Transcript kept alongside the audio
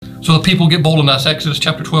So the people get bold in us. Exodus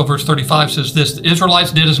chapter 12, verse 35 says this: the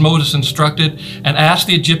Israelites did as Moses instructed and asked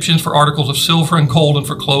the Egyptians for articles of silver and gold and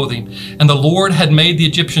for clothing. And the Lord had made the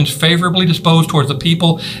Egyptians favorably disposed towards the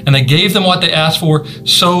people, and they gave them what they asked for,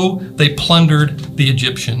 so they plundered the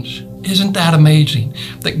Egyptians. Isn't that amazing?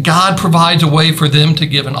 That God provides a way for them to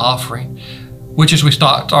give an offering. Which, as we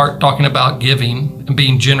start talking about giving and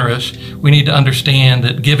being generous, we need to understand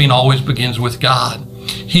that giving always begins with God.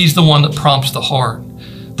 He's the one that prompts the heart.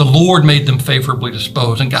 The Lord made them favorably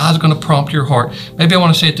disposed, and God's going to prompt your heart. Maybe I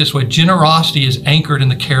want to say it this way: generosity is anchored in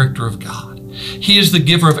the character of God. He is the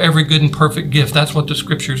giver of every good and perfect gift. That's what the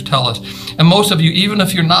scriptures tell us. And most of you, even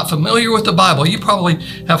if you're not familiar with the Bible, you probably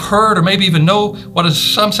have heard or maybe even know what is,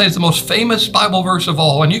 some say, is the most famous Bible verse of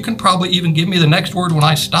all. And you can probably even give me the next word when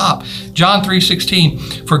I stop. John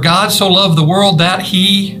 3:16, for God so loved the world that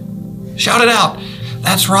he, shout it out.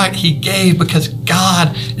 That's right, he gave, because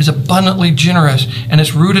God is abundantly generous and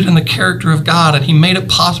it's rooted in the character of God, and he made it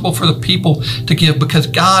possible for the people to give because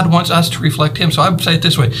God wants us to reflect him. So I would say it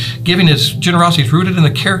this way: giving is, generosity is rooted in the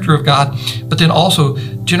character of God, but then also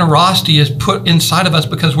generosity is put inside of us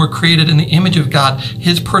because we're created in the image of God.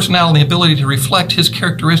 His personality, the ability to reflect his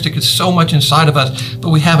characteristic is so much inside of us, but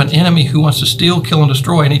we have an enemy who wants to steal, kill, and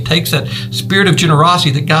destroy, and he takes that spirit of generosity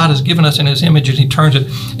that God has given us in his image and he turns it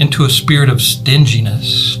into a spirit of stinginess.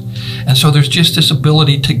 And so there's just this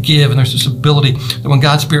ability to give, and there's this ability that when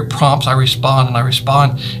God's Spirit prompts, I respond, and I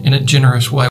respond in a generous way.